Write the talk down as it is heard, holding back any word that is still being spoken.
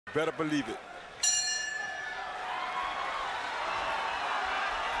Better believe it.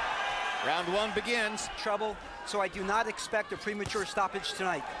 Round one begins. Trouble, so I do not expect a premature stoppage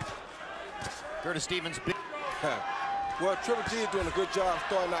tonight. Curtis Stevens. Well, Triple G is doing a good job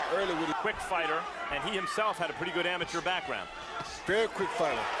starting out early with a quick fighter, and he himself had a pretty good amateur background. Very quick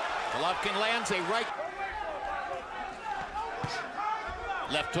fighter. Golovkin lands a right.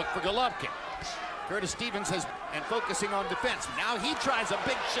 Left hook for Golovkin. Curtis Stevens has and focusing on defense. Now he tries a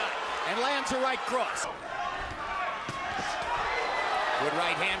big shot and lands a right cross. Good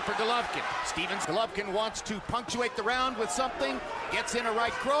right hand for Golovkin. Golovkin wants to punctuate the round with something. Gets in a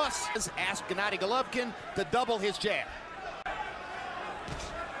right cross. Asked Gennady Golovkin to double his jab.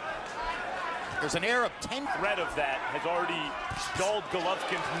 There's an air of 10. Threat of that has already dulled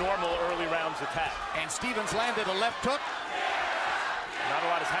Golovkin's normal early rounds attack. And Stevens landed a left hook. Not a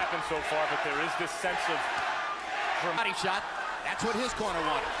lot has happened so far, but there is this sense of body shot. That's what his corner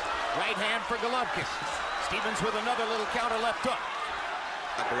wanted. Right hand for Golovkin. Stevens with another little counter left hook.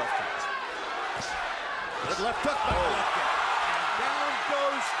 Golovkin. Good left hook by Golovkin. And down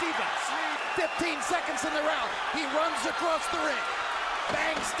goes Stevens. 15 seconds in the round. He runs across the ring.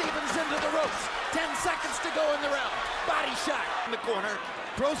 Bangs Stevens into the ropes. 10 seconds to go in the round. Body shot in the corner.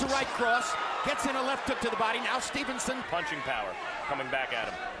 Throws a right cross. Gets in a left hook to the body. Now Stevenson. Punching power coming back at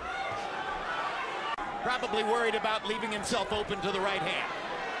him. Probably worried about leaving himself open to the right hand.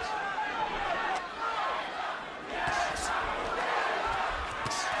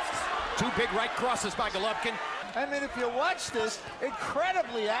 Two big right crosses by Golovkin. I mean, if you watch this,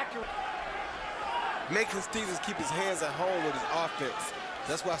 incredibly accurate. Making Stevens keep his hands at home with his offense.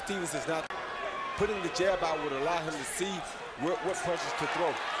 That's why Stevens is not putting the jab out would allow him to see what punches to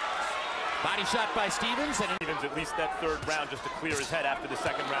throw. Body shot by Stevens. And Stevens at least that third round just to clear his head after the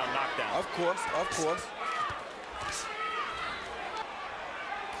second round knockdown. Of course, of course.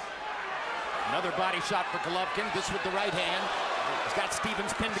 Another body shot for Golovkin, this with the right hand. He's got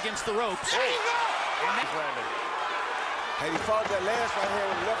Stevens pinned against the ropes. There you go! And he fought that last right hand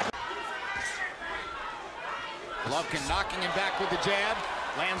with the left. Golovkin knocking him back with the jab.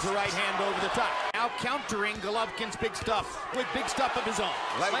 Lands the right hand over the top. Now countering Golovkin's big stuff with big stuff of his own.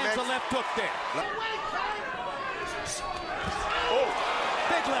 Lands a left hook there. Oh!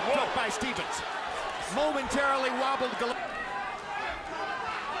 Big left hook by Stevens. Momentarily wobbled Golovkin.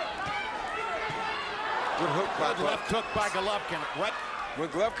 Good hook by Good left hook by Golovkin. Right. When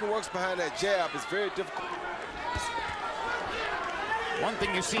Golovkin works behind that jab, it's very difficult. One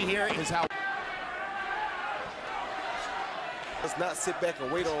thing you see here is how does not sit back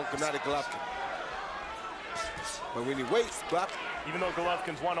and wait on Gennady Golovkin. But when he waits, even though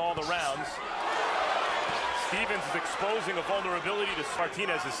Golovkin's won all the rounds, Stevens is exposing a vulnerability to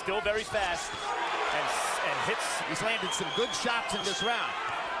Martinez is still very fast and hits. He's landed some good shots in this round.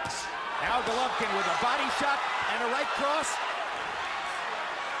 Now Golovkin with a body shot and a right cross.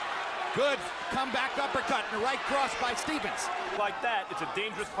 Good comeback uppercut and a right cross by Stevens. Like that, it's a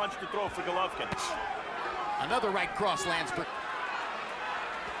dangerous punch to throw for Golovkin. Another right cross lands for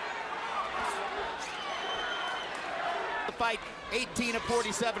the fight. 18 of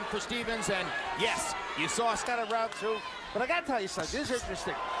 47 for Stevens, and yes, you saw Got a round two, but I gotta tell you something. This is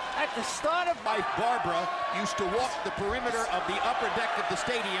interesting. At the start of wife Barbara used to walk the perimeter of the upper deck of the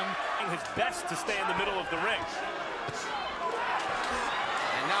stadium. His best to stay in the middle of the ring.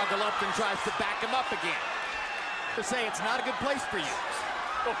 And now Golovkin tries to back him up again. To say it's not a good place for you.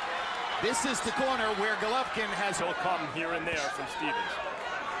 Oh. This is the corner where Golovkin has. He'll come here and there from Stevens.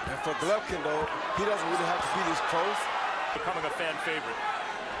 And for Golovkin, though, he doesn't really have to be this close. Becoming a fan favorite.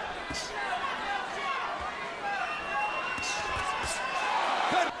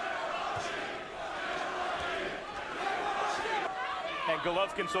 Good. And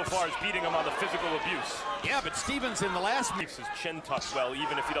Golovkin so far is beating him on the physical abuse. Yeah, but Stevens in the last Keeps his chin tucked well,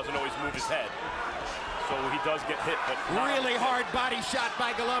 even if he doesn't always move his head. So he does get hit, but really hard body shot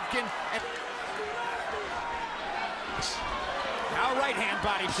by Golovkin. And now right hand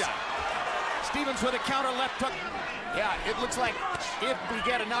body shot. Stevens with a counter left hook. Yeah, it looks like if we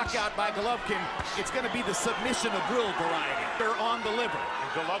get a knockout by Golovkin, it's going to be the submission of will variety. They're on the liver. And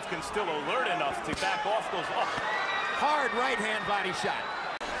Golovkin's still alert enough to back off those up. Hard right hand body shot.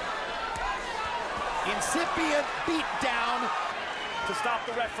 Incipient beat down. To stop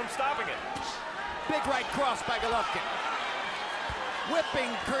the ref from stopping it. Big right cross by Golovkin.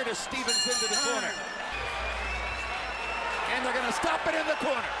 Whipping Curtis Stevens into the corner. And they're going to stop it in the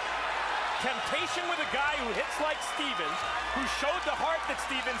corner. Temptation with a guy who hits like Stevens, who showed the heart that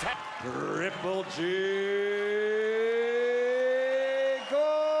Stevens had. Triple G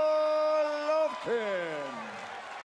Golovkin.